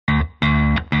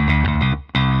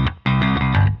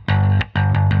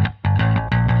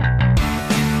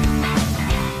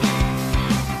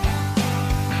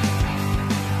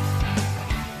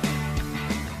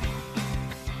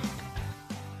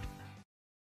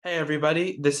Hey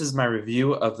everybody, this is my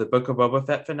review of the Book of Boba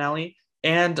Fett finale,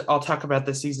 and I'll talk about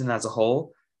the season as a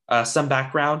whole. Some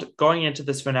background going into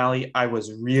this finale, I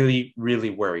was really, really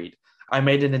worried. I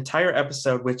made an entire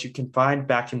episode, which you can find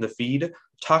back in the feed,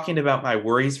 talking about my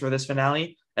worries for this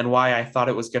finale and why I thought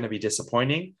it was going to be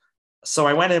disappointing. So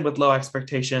I went in with low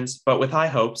expectations, but with high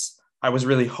hopes. I was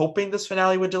really hoping this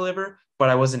finale would deliver, but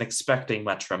I wasn't expecting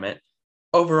much from it.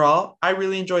 Overall, I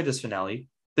really enjoyed this finale.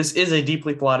 This is a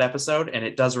deeply flawed episode, and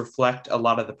it does reflect a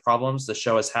lot of the problems the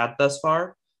show has had thus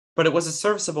far, but it was a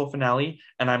serviceable finale,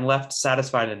 and I'm left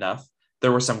satisfied enough.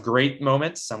 There were some great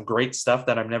moments, some great stuff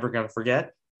that I'm never going to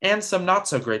forget, and some not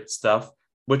so great stuff,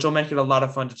 which will make it a lot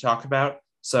of fun to talk about,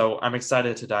 so I'm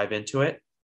excited to dive into it.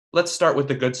 Let's start with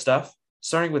the good stuff.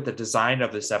 Starting with the design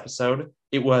of this episode,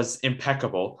 it was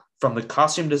impeccable. From the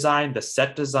costume design, the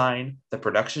set design, the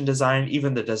production design,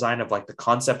 even the design of like the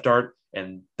concept art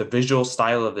and the visual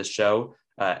style of the show,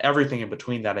 everything in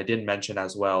between that I didn't mention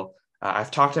as well.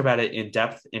 I've talked about it in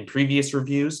depth in previous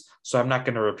reviews, so I'm not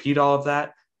going to repeat all of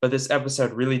that. But this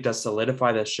episode really does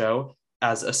solidify the show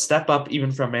as a step up,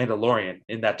 even from Mandalorian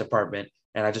in that department.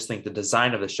 And I just think the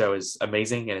design of the show is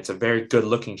amazing and it's a very good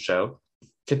looking show.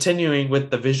 Continuing with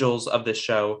the visuals of this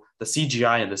show, the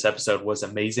CGI in this episode was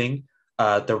amazing.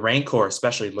 The Rancor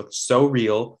especially looked so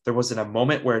real. There wasn't a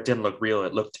moment where it didn't look real.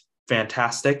 It looked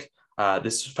fantastic.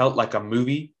 This felt like a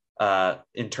movie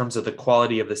in terms of the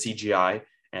quality of the CGI,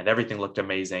 and everything looked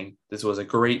amazing. This was a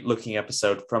great looking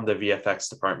episode from the VFX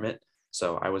department.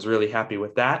 So I was really happy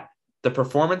with that. The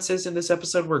performances in this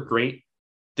episode were great.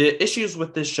 The issues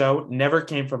with this show never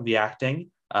came from the acting.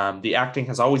 The acting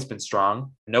has always been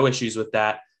strong. No issues with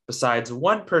that, besides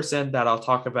one person that I'll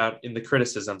talk about in the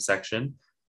criticism section.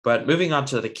 But moving on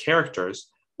to the characters,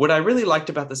 what I really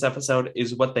liked about this episode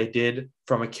is what they did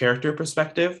from a character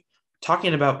perspective.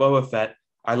 Talking about Boba Fett,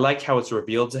 I like how it's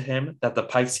revealed to him that the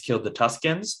Pikes killed the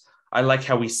Tuskens. I like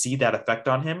how we see that effect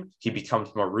on him. He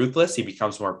becomes more ruthless, he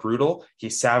becomes more brutal, he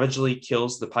savagely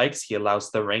kills the Pikes, he allows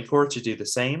the Rancor to do the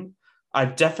same. I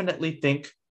definitely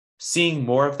think seeing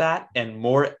more of that and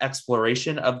more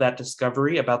exploration of that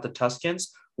discovery about the Tuskens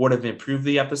would have improved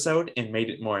the episode and made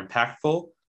it more impactful.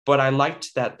 But I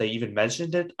liked that they even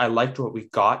mentioned it. I liked what we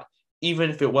got, even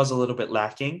if it was a little bit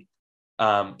lacking.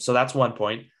 So that's one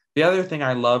point. The other thing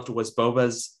I loved was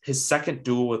his second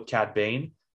duel with Cad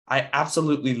Bane. I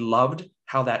absolutely loved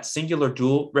how that singular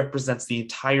duel represents the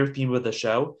entire theme of the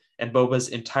show and Boba's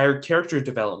entire character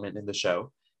development in the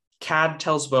show. Cad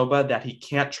tells Boba that he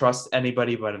can't trust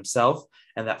anybody but himself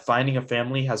and that finding a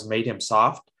family has made him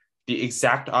soft, the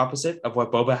exact opposite of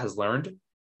what Boba has learned.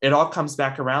 It all comes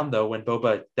back around, though, when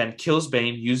Boba then kills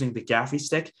Bane using the gaffy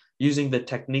stick, using the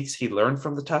techniques he learned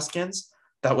from the Tuskens.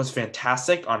 That was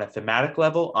fantastic on a thematic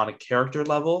level, on a character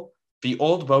level. The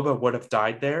old Boba would have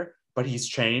died there, but he's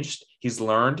changed. He's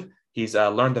learned. He's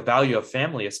learned the value of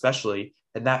family, especially,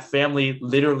 and that family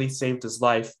literally saved his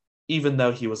life, even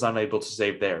though he was unable to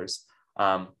save theirs.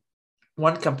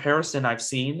 One comparison I've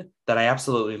seen that I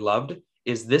absolutely loved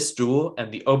is this duel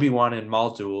and the Obi-Wan and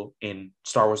Maul duel in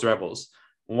Star Wars Rebels.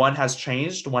 One has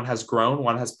changed, one has grown,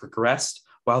 one has progressed,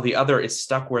 while the other is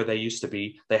stuck where they used to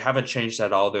be. They haven't changed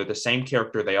at all. They're the same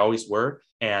character they always were.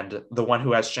 And the one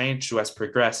who has changed, who has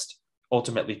progressed,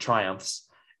 ultimately triumphs.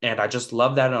 And I just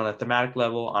love that on a thematic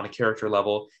level, on a character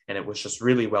level. And it was just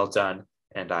really well done.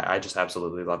 And I just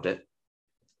absolutely loved it.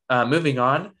 Moving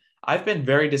on, I've been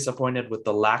very disappointed with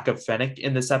the lack of Fennec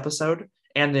in this episode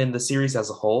and in the series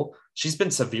as a whole. She's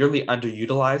been severely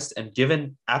underutilized and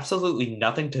given absolutely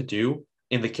nothing to do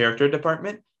in the character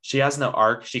department. She has no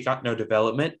arc. She got no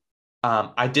development.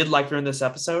 I did like her in this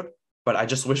episode, but I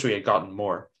just wish we had gotten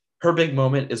more. Her big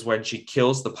moment is when she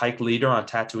kills the Pike leader on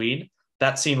Tatooine.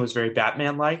 That scene was very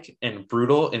Batman-like and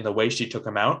brutal in the way she took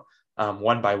him out.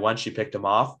 One by one, she picked him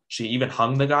off. She even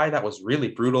hung the guy. That was really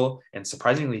brutal and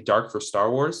surprisingly dark for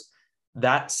Star Wars.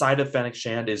 That side of Fennec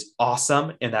Shand is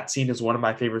awesome, and that scene is one of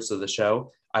my favorites of the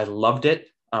show. I loved it.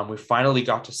 We finally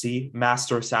got to see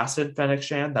Master Assassin Fennec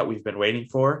Shand that we've been waiting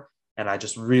for, and I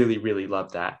just really, really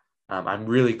loved that. I'm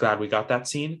really glad we got that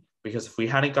scene because if we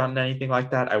hadn't gotten anything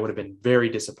like that, I would have been very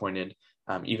disappointed,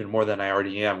 even more than I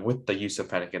already am with the use of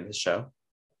Fennec in this show.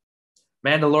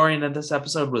 Mandalorian in this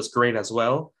episode was great as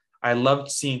well. I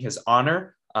loved seeing his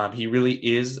honor. He really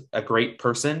is a great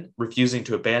person, refusing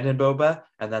to abandon Boba.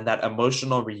 And then that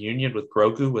emotional reunion with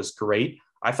Grogu was great.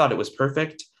 I thought it was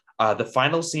perfect. The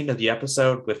final scene of the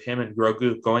episode with him and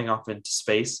Grogu going off into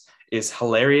space is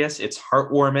hilarious. It's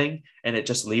heartwarming, and it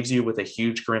just leaves you with a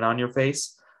huge grin on your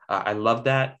face. I love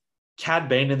that. Cad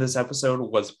Bane in this episode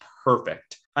was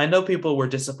perfect. I know people were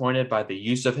disappointed by the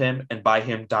use of him and by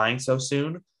him dying so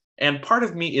soon, And part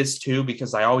of me is too,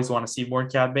 because I always want to see more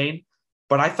Cad Bane.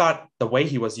 But I thought the way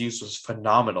he was used was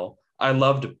phenomenal. I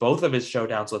loved both of his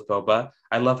showdowns with Boba.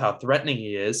 I love how threatening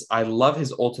he is. I love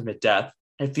his ultimate death.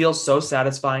 It feels so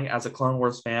satisfying as a Clone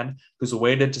Wars fan who's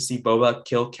waited to see Boba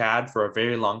kill Cad for a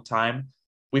very long time.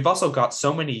 We've also got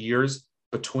so many years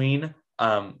between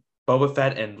Boba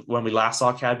Fett and when we last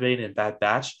saw Cad Bane in Bad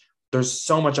Batch. There's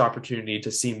so much opportunity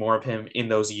to see more of him in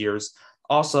those years.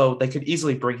 Also, they could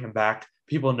easily bring him back.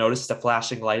 People noticed the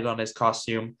flashing light on his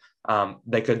costume.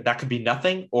 That could be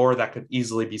nothing, or that could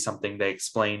easily be something they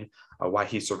explain why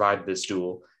he survived this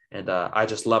duel. And I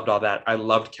just loved all that. I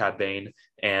loved Cad Bane.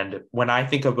 And when I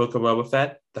think of Book of Boba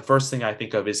Fett, the first thing I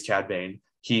think of is Cad Bane.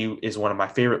 He is one of my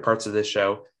favorite parts of this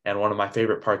show and one of my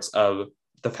favorite parts of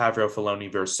the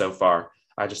Favreau-Filoni verse so far.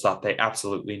 I just thought they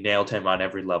absolutely nailed him on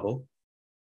every level.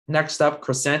 Next up,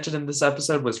 Chrysanthemum in this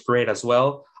episode was great as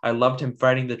well. I loved him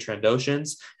fighting the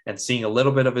Trandoshans and seeing a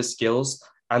little bit of his skills.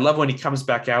 I love when he comes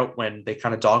back out when they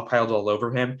kind of dogpiled all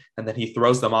over him and then he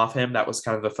throws them off him. That was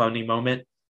kind of a funny moment.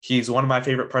 He's one of my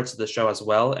favorite parts of the show as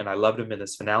well, and I loved him in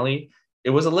this finale. It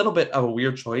was a little bit of a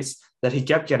weird choice that he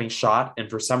kept getting shot,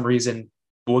 and for some reason,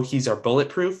 Wookiees are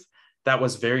bulletproof. That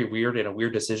was very weird and a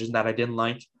weird decision that I didn't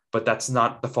like, but that's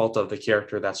not the fault of the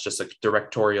character. That's just a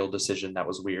directorial decision that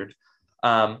was weird.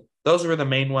 Those were the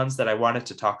main ones that I wanted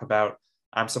to talk about.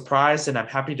 I'm surprised and I'm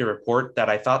happy to report that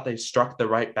I thought they struck the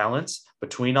right balance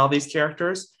between all these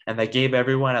characters, and they gave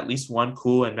everyone at least one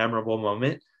cool and memorable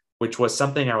moment, which was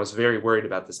something I was very worried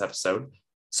about this episode.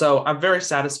 So I'm very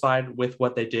satisfied with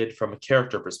what they did from a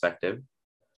character perspective.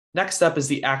 Next up is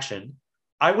the action.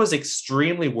 I was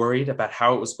extremely worried about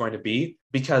how it was going to be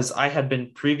because I had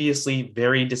been previously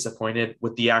very disappointed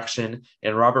with the action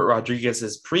in Robert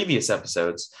Rodriguez's previous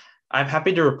episodes. I'm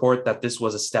happy to report that this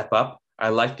was a step up. I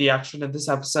liked the action in this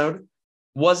episode.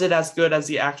 Was it as good as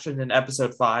the action in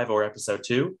episode 5 or episode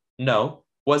 2? No.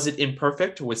 Was it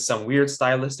imperfect with some weird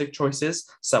stylistic choices,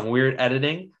 some weird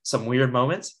editing, some weird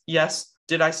moments? Yes.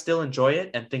 Did I still enjoy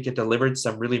it and think it delivered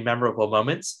some really memorable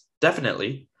moments?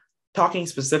 Definitely. Talking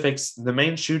specifics, the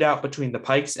main shootout between the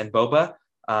Pikes and Boba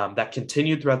that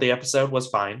continued throughout the episode was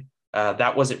fine.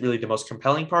 That wasn't really the most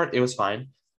compelling part. It was fine,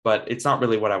 but it's not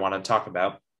really what I want to talk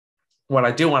about. What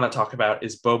I do want to talk about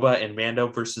is Boba and Mando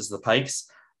versus the Pikes.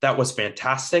 That was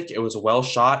fantastic. It was well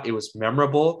shot. It was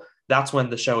memorable. That's when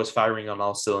the show is firing on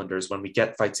all cylinders, when we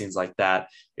get fight scenes like that.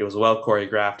 It was well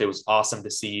choreographed. It was awesome to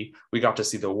see. We got to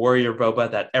see the warrior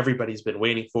Boba that everybody's been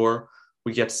waiting for.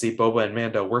 We get to see Boba and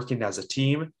Mando working as a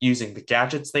team, using the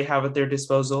gadgets they have at their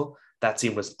disposal. That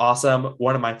scene was awesome.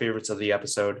 One of my favorites of the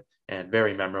episode and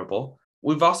very memorable.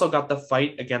 We've also got the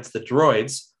fight against the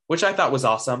droids, which I thought was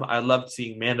awesome. I loved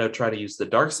seeing Mando try to use the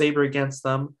Darksaber against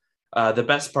them. The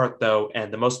best part, though,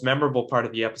 and the most memorable part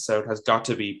of the episode has got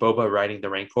to be Boba riding the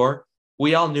Rancor.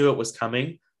 We all knew it was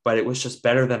coming, but it was just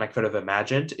better than I could have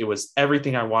imagined. It was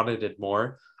everything I wanted and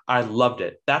more. I loved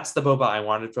it. That's the Boba I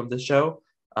wanted from the show.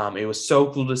 It was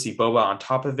so cool to see Boba on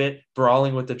top of it,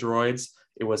 brawling with the droids.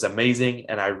 It was amazing,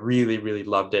 and I really, really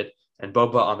loved it. And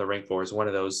Boba on the Rancor is one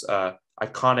of those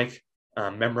iconic,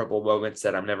 memorable moments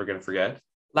that I'm never going to forget.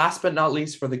 Last but not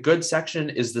least, for the good section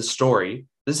is the story.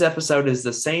 This episode is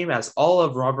the same as all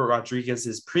of Robert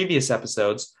Rodriguez's previous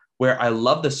episodes, where I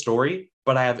love the story,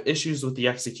 but I have issues with the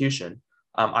execution.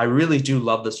 I really do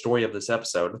love the story of this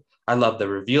episode. I love the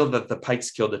reveal that the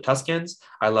Pikes killed the Tuskens.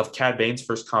 I love Cad Bane's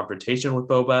first confrontation with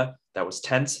Boba. That was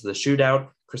tense. The shootout,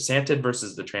 Chrysanthemum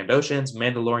versus the Trandoshans,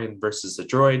 Mandalorian versus the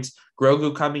droids,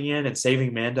 Grogu coming in and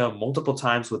saving Mando multiple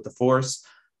times with the Force,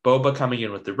 Boba coming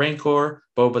in with the Rancor,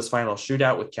 Boba's final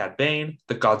shootout with Cad Bane,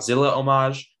 the Godzilla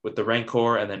homage with the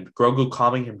Rancor, and then Grogu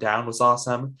calming him down was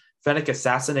awesome. Fennec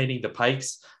assassinating the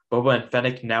Pikes, Boba and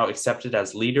Fennec now accepted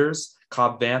as leaders,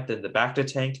 Cobb Vanth in the Bacta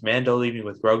tank, Mando leaving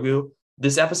with Grogu.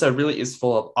 This episode really is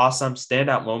full of awesome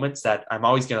standout moments that I'm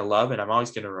always going to love and I'm always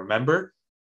going to remember.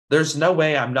 There's no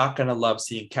way I'm not going to love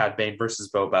seeing Cad Bane versus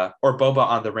Boba, or Boba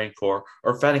on the Rancor,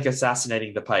 or Fennec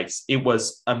assassinating the Pikes. It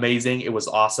was amazing. It was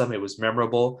awesome. It was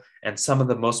memorable, and some of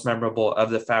the most memorable of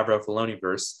the Favreau-Filoni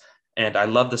verse. And I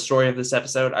love the story of this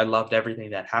episode. I loved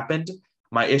everything that happened.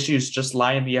 My issues just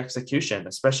lie in the execution,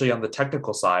 especially on the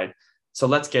technical side. So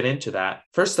let's get into that.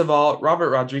 First of all, Robert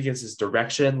Rodriguez's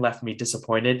direction left me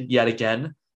disappointed yet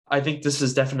again. I think this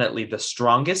is definitely the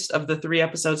strongest of the 3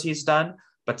 episodes he's done,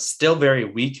 but still very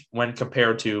weak when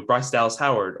compared to Bryce Dallas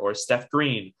Howard or Steph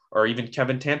Green or even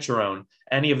Kevin Tancharoen.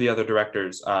 Any of the other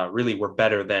directors really were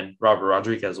better than Robert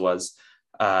Rodriguez was.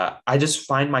 I just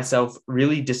find myself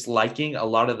really disliking a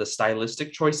lot of the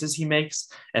stylistic choices he makes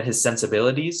and his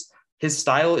sensibilities. His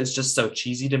style is just so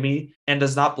cheesy to me and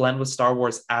does not blend with Star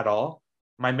Wars at all.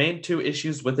 My main two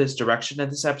issues with his direction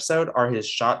in this episode are his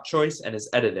shot choice and his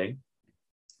editing.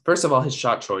 First of all, his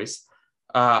shot choice.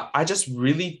 I just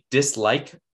really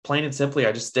dislike, plain and simply,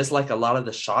 I just dislike a lot of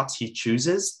the shots he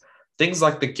chooses. Things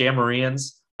like the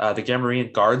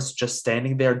Gamorrean guards just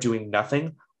standing there doing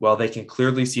nothing while they can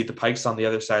clearly see the pikes on the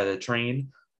other side of the train,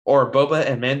 or Boba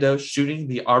and Mando shooting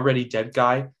the already dead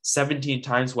guy 17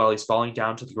 times while he's falling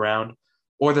down to the ground,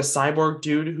 or the cyborg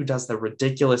dude who does the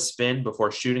ridiculous spin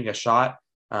before shooting a shot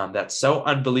that's so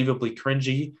unbelievably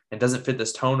cringy and doesn't fit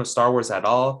this tone of Star Wars at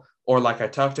all. Or like I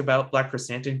talked about, Black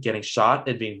Chrysanthemum getting shot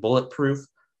and being bulletproof.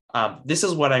 This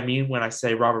is what I mean when I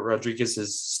say Robert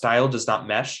Rodriguez's style does not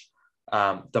mesh.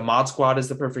 The Mod Squad is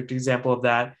the perfect example of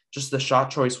that. Just the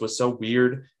shot choice was so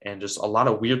weird, and just a lot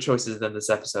of weird choices in this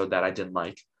episode that I didn't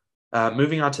like.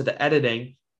 Moving on to the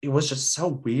editing, it was just so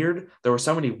weird. There were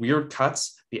so many weird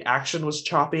cuts. The action was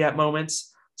choppy at moments.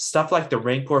 Stuff like the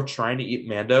Rancor trying to eat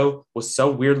Mando was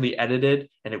so weirdly edited,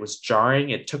 and it was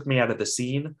jarring. It took me out of the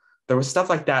scene. There was stuff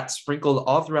like that sprinkled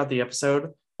all throughout the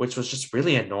episode, which was just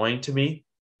really annoying to me.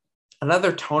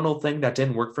 Another tonal thing that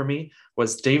didn't work for me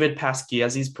was David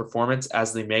Pasquiesi's performance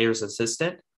as the mayor's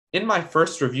assistant. In my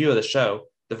first review of the show,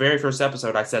 the very first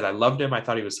episode, I said I loved him. I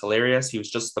thought he was hilarious. He was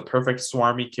just the perfect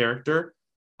swarmy character.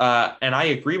 And I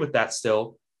agree with that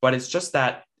still, but it's just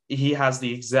that he has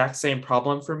the exact same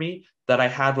problem for me that I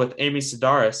had with Amy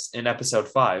Sedaris in episode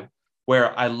 5,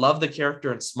 where I love the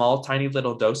character in small, tiny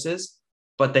little doses,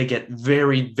 but they get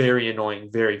very, very annoying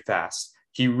very fast.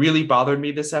 He really bothered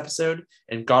me this episode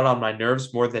and got on my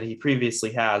nerves more than he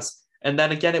previously has. And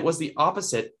then again, it was the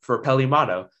opposite for Peli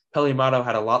Motto. Peli Motto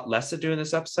had a lot less to do in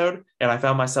this episode, and I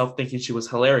found myself thinking she was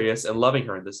hilarious and loving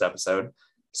her in this episode.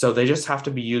 So they just have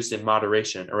to be used in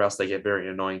moderation, or else they get very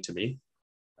annoying to me.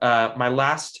 My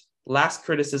last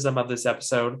criticism of this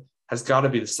episode has got to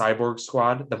be the Cyborg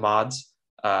Squad, the mods.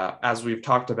 As we've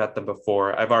talked about them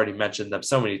before, I've already mentioned them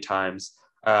so many times.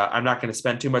 I'm not going to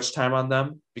spend too much time on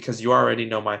them because you already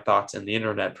know my thoughts, and the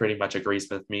internet pretty much agrees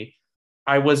with me.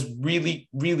 I was really,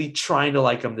 really trying to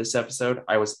like them this episode.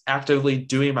 I was actively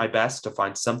doing my best to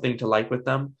find something to like with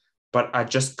them, but I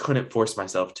just couldn't force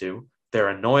myself to. They're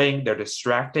annoying, they're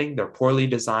distracting, they're poorly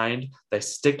designed, they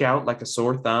stick out like a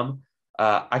sore thumb.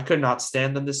 I could not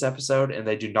stand them this episode, and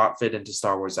they do not fit into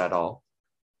Star Wars at all.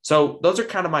 So those are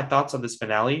kind of my thoughts on this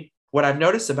finale. What I've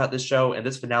noticed about this show, and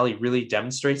this finale really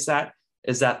demonstrates that,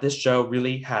 is that this show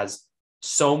really has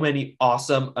so many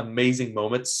awesome, amazing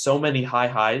moments, so many high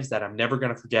highs that I'm never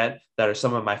going to forget, that are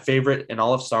some of my favorite in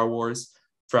all of Star Wars,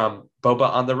 from Boba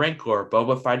on the Rancor,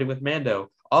 Boba fighting with Mando,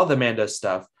 all the Mando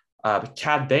stuff,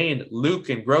 Cad Bane, Luke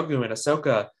and Grogu and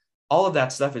Ahsoka. All of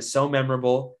that stuff is so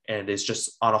memorable and is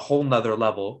just on a whole nother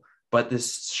level. But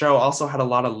this show also had a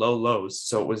lot of low lows,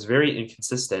 so it was very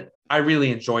inconsistent. I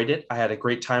really enjoyed it. I had a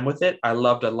great time with it. I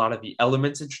loved a lot of the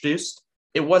elements introduced.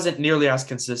 It wasn't nearly as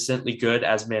consistently good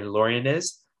as Mandalorian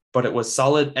is, but it was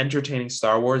solid, entertaining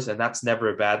Star Wars, and that's never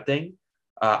a bad thing.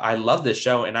 I love this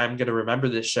show, and I'm going to remember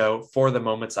this show for the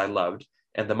moments I loved.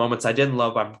 And the moments I didn't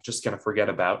love, I'm just going to forget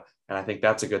about, and I think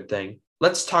that's a good thing.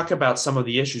 Let's talk about some of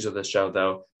the issues of this show,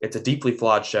 though. It's a deeply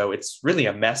flawed show. It's really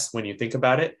a mess when you think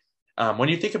about it. When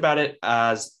you think about it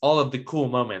as all of the cool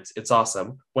moments, it's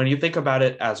awesome. When you think about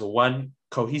it as one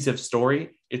cohesive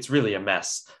story, it's really a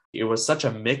mess. It was such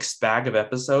a mixed bag of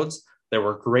episodes. There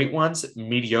were great ones,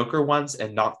 mediocre ones,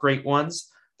 and not great ones.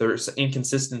 There's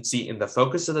inconsistency in the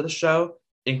focus of the show,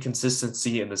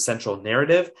 inconsistency in the central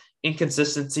narrative,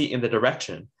 inconsistency in the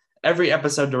direction. Every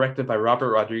episode directed by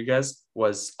Robert Rodriguez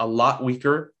was a lot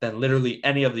weaker than literally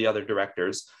any of the other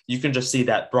directors. You can just see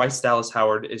that Bryce Dallas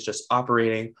Howard is just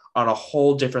operating on a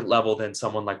whole different level than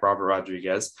someone like Robert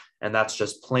Rodriguez, and that's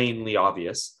just plainly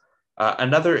obvious.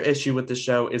 Another issue with the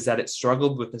show is that it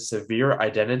struggled with a severe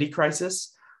identity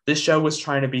crisis. This show was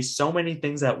trying to be so many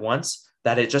things at once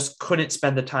that it just couldn't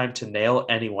spend the time to nail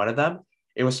any one of them.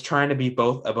 It was trying to be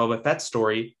both a Boba Fett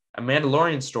story, a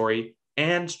Mandalorian story,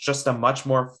 and just a much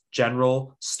more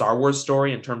general Star Wars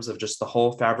story in terms of just the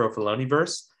whole Favreau Filoni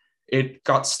verse. It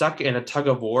got stuck in a tug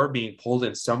of war, being pulled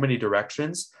in so many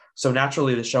directions. So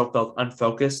naturally, the show felt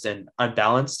unfocused and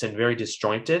unbalanced and very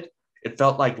disjointed. It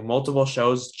felt like multiple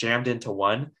shows jammed into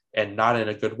one, and not in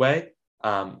a good way.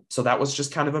 So that was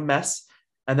just kind of a mess.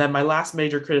 And then my last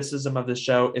major criticism of this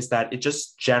show is that it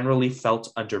just generally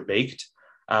felt underbaked.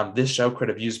 This show could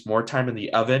have used more time in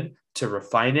the oven to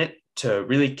refine it, to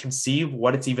really conceive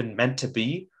what it's even meant to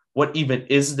be. What even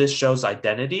is this show's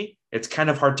identity? It's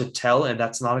kind of hard to tell, and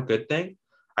that's not a good thing.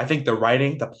 I think the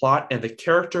writing, the plot, and the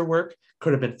character work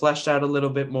could have been fleshed out a little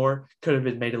bit more, could have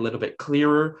been made a little bit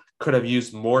clearer, could have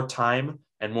used more time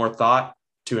and more thought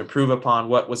to improve upon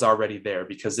what was already there,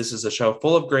 because this is a show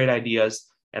full of great ideas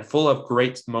and full of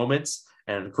great moments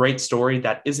and great story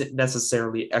that isn't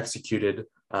necessarily executed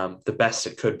the best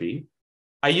it could be.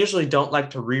 I usually don't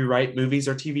like to rewrite movies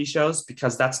or TV shows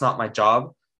because that's not my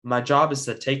job. My job is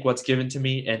to take what's given to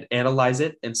me and analyze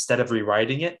it instead of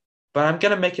rewriting it. But I'm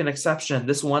going to make an exception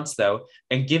this once, though,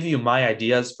 and give you my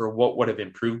ideas for what would have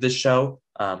improved this show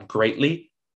greatly.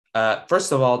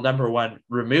 First of all, number one,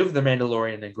 remove The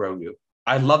Mandalorian and Grogu.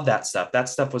 I love that stuff. That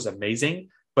stuff was amazing,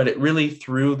 but it really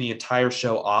threw the entire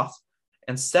show off.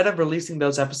 Instead of releasing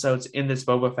those episodes in this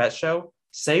Boba Fett show,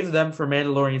 save them for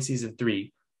Mandalorian Season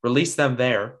 3, release them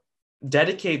there,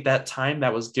 dedicate that time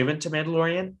that was given to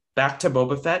Mandalorian back to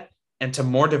Boba Fett and to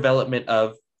more development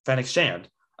of Fennec Shand.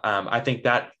 I think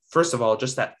that, first of all,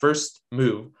 just that first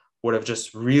move would have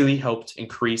just really helped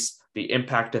increase the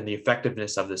impact and the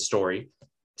effectiveness of this story.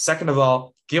 Second of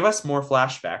all, give us more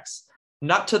flashbacks,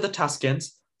 not to the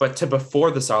Tuskens, but to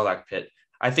before the Sarlacc pit.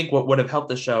 I think what would have helped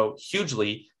the show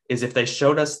hugely is if they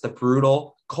showed us the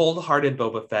brutal, cold-hearted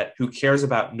Boba Fett who cares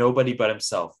about nobody but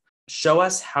himself. Show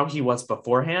us how he was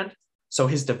beforehand, so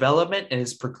his development and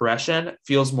his progression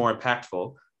feels more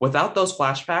impactful. Without those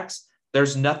flashbacks,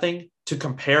 there's nothing to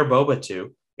compare Boba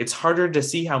to. It's harder to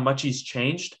see how much he's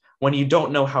changed when you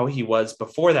don't know how he was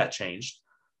before that changed.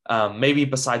 Maybe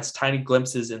besides tiny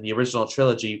glimpses in the original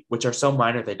trilogy, which are so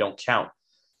minor they don't count.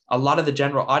 A lot of the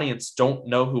general audience don't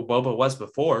know who Boba was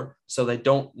before, so they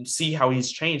don't see how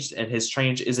he's changed, and his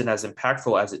change isn't as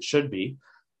impactful as it should be.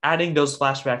 Adding those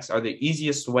flashbacks are the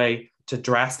easiest way to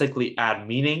drastically add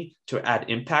meaning, to add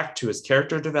impact to his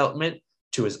character development,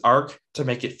 to his arc, to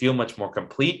make it feel much more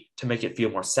complete, to make it feel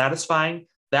more satisfying.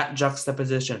 That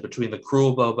juxtaposition between the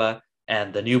cruel Boba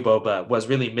and the new Boba was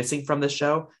really missing from the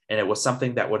show, and it was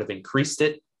something that would have increased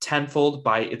it tenfold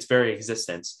by its very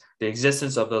existence. The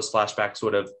existence of those flashbacks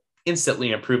would have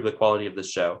instantly improved the quality of the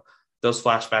show. Those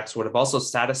flashbacks would have also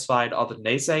satisfied all the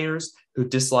naysayers who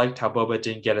disliked how Boba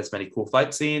didn't get as many cool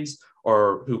fight scenes,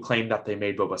 or who claimed that they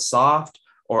made Boba soft,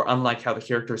 or unlike how the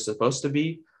character is supposed to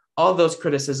be. All those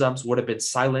criticisms would have been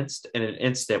silenced in an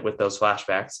instant with those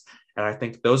flashbacks. And I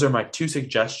think those are my two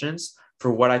suggestions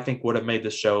for what I think would have made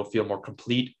the show feel more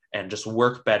complete and just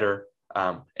work better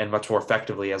and much more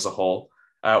effectively as a whole.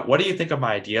 What do you think of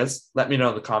my ideas? Let me know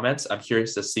in the comments. I'm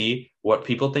curious to see what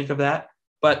people think of that.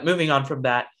 But moving on from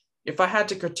that, if I had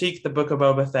to critique the Book of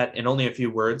Boba Fett in only a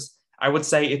few words, I would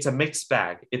say it's a mixed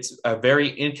bag. It's a very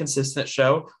inconsistent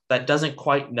show that doesn't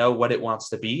quite know what it wants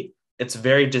to be. It's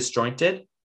very disjointed,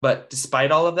 but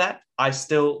despite all of that, I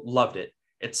still loved it.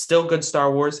 It's still good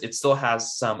Star Wars. It still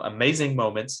has some amazing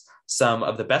moments, some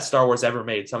of the best Star Wars ever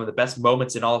made. Some of the best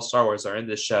moments in all of Star Wars are in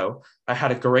this show. I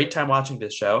had a great time watching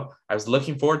this show. I was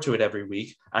looking forward to it every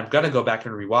week. I'm going to go back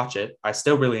and rewatch it. I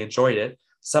still really enjoyed it.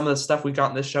 Some of the stuff we got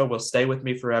in this show will stay with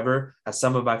me forever as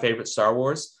some of my favorite Star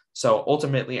Wars. So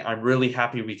ultimately, I'm really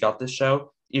happy we got this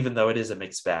show, even though it is a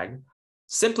mixed bag.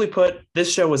 Simply put,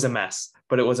 this show was a mess,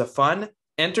 but it was a fun,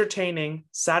 entertaining,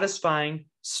 satisfying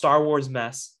Star Wars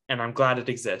mess, and I'm glad it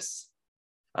exists.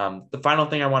 The final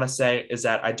thing I want to say is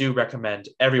that I do recommend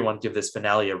everyone give this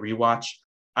finale a rewatch.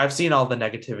 I've seen all the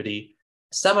negativity.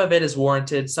 Some of it is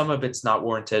warranted, some of it's not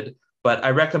warranted, but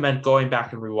I recommend going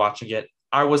back and rewatching it.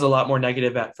 I was a lot more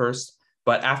negative at first,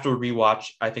 but after a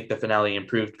rewatch, I think the finale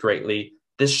improved greatly.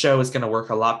 This show is going to work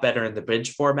a lot better in the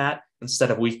binge format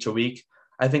instead of week to week.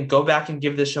 I think go back and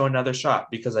give this show another shot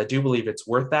because I do believe it's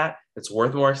worth that. It's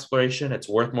worth more exploration. It's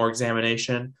worth more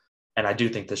examination. And I do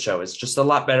think the show is just a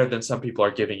lot better than some people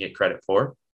are giving it credit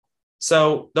for.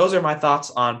 So those are my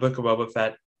thoughts on Book of Boba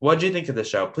Fett. What did you think of the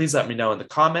show? Please let me know in the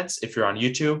comments if you're on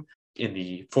YouTube, in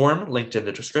the forum linked in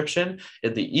the description,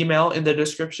 in the email in the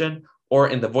description, or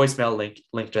in the voicemail link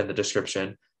linked in the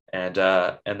description. And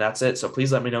that's it. So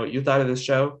please let me know what you thought of this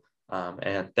show.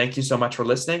 And thank you so much for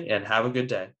listening and have a good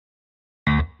day.